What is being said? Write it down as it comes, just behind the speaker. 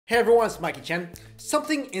Hey everyone, it's Mikexingchen.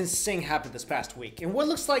 Something insane happened this past week. In what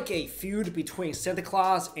looks like a feud between Santa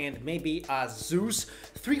Claus and maybe Zeus,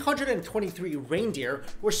 323 reindeer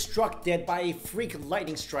were struck dead by a freak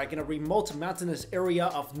lightning strike in a remote mountainous area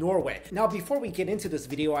of Norway. Now, before we get into this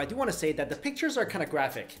video, I do want to say that the pictures are kind of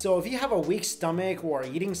graphic. So if you have a weak stomach or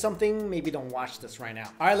eating something, maybe don't watch this right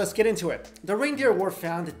now. Alright, let's get into it. The reindeer were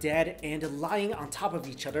found dead and lying on top of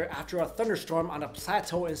each other after a thunderstorm on a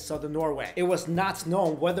plateau in southern Norway. It was not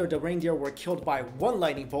known whether the reindeer were killed by one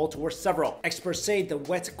lightning bolt or several. Experts say the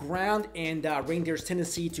wet ground and reindeer's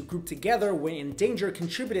tendency to group together when in danger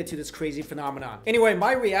contributed to this crazy phenomenon. Anyway,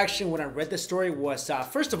 my reaction when I read this story was,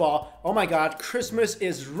 first of all, oh my god, Christmas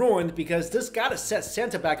is ruined because this gotta set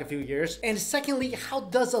Santa back a few years. And secondly, how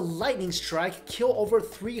does a lightning strike kill over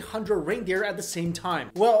 300 reindeer at the same time?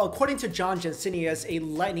 Well, according to John Jensenius, a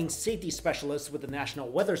lightning safety specialist with the National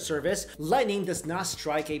Weather Service, lightning does not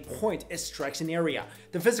strike a point, it strikes an area.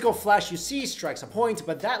 The physical flash you see strikes a point,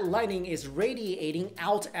 but that lightning is radiating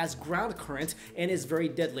out as ground current and is very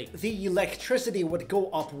deadly. The electricity would go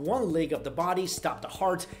up one leg of the body, stop the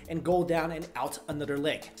heart, and go down and out another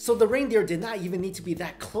leg. So the reindeer did not even need to be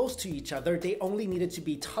that close to each other, they only needed to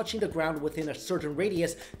be touching the ground within a certain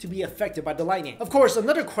radius to be affected by the lightning. Of course,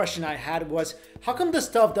 another question I had was, how come this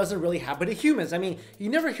stuff doesn't really happen to humans? I mean, you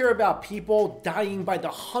never hear about people dying by the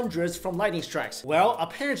hundreds from lightning strikes. Well,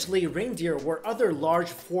 apparently reindeer or other large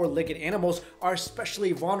four-legged animals are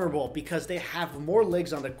especially vulnerable because they have more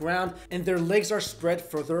legs on the ground and their legs are spread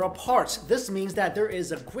further apart. This means that there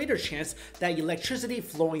is a greater chance that electricity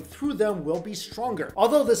flowing through them will be stronger.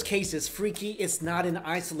 Although this case is freaky, it's not an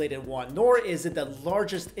isolated one, nor is it the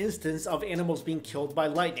largest instance of animals being killed by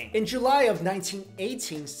lightning. In July of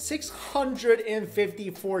 1918,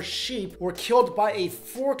 654 sheep were killed by a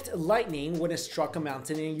forked lightning when it struck a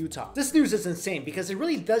mountain in Utah. This news is insane because it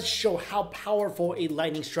really does show how powerful a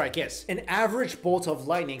lightning strike is. An average bolt of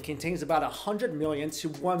lightning contains about 100 million to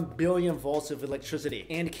 1 billion volts of electricity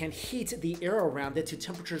and can heat the air around it to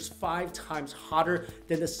temperatures 5 times hotter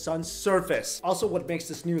than the sun's surface. Also, what makes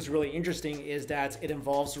this news really interesting is that it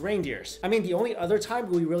involves reindeers. I mean, the only other time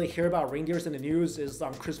we really hear about reindeers in the news is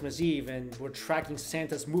on Christmas Eve, and we're tracking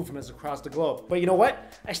Santa's movements across the globe. But you know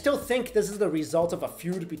what? I still think this is the result of a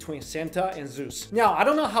feud between Santa and Zeus. Now, I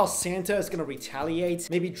don't know how Santa is gonna retaliate,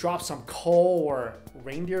 maybe drop some coal or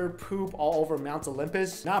reindeer poop all over Mount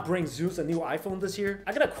Olympus, not bring Zeus a new iPhone this year.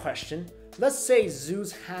 I got a question. Let's say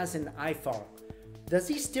Zeus has an iPhone. Does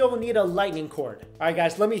he still need a lightning cord? Alright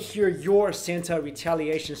guys, let me hear your Santa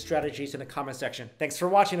retaliation strategies in the comment section. Thanks for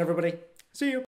watching, everybody. See you.